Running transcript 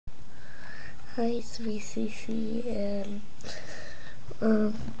Hi, it's me, CC, and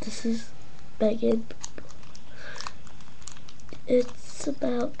this is Megan. It's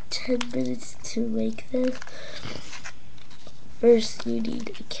about 10 minutes to make this. First, you need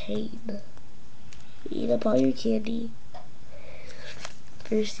a cane. Eat up all your candy.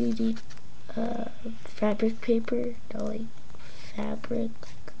 First, you need fabric paper, not like fabric,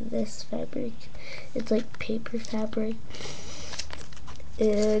 this fabric. It's like paper fabric.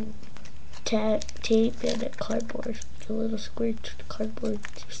 And tape and a cardboard. A little square cardboard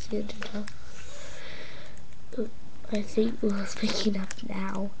to stand it up. I think it's picking up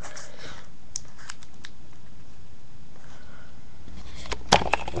now.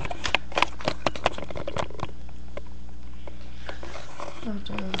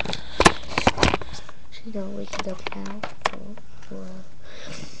 She's not waking up now.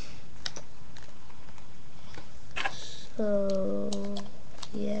 So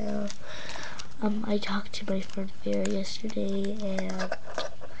yeah. I talked to my friend Vera yesterday, and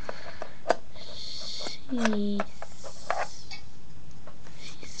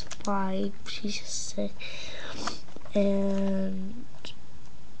she's fine. She's just sick, and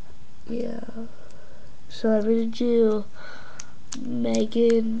yeah. So I'm gonna do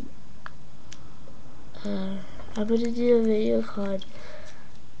Megan. I'm gonna do a video called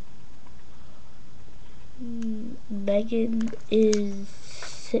Megan is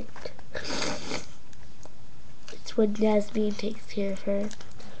Sick. It's when Jasmine takes care of her.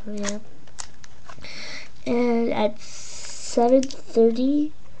 So yeah. And at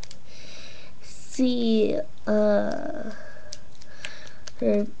 7:30, see her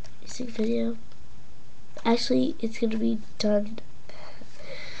music video. Actually, it's gonna be done.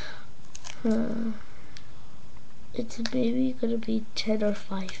 It's maybe gonna be 10 or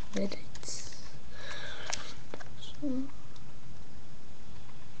 5 minutes. So,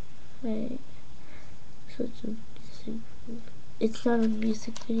 right. So it's not a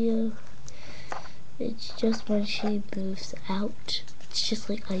music video. It's just when she moves out. It's just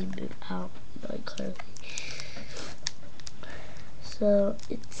like I move out, like Carly. So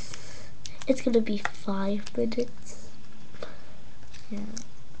it's gonna be 5 minutes. Yeah.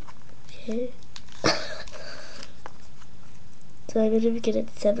 Okay. So I'm gonna begin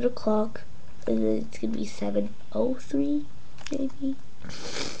at 7 o'clock, and then it's gonna be 7:03, maybe.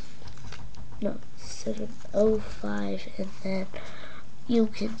 No, 7:05, and then you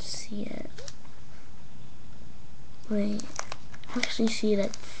can see it. Wait, actually see it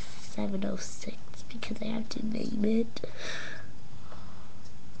at 7:06 because I have to name it.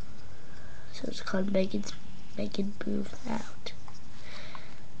 So it's called Megan Moved Out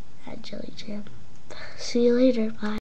at Jelly Jam. See you later. Bye.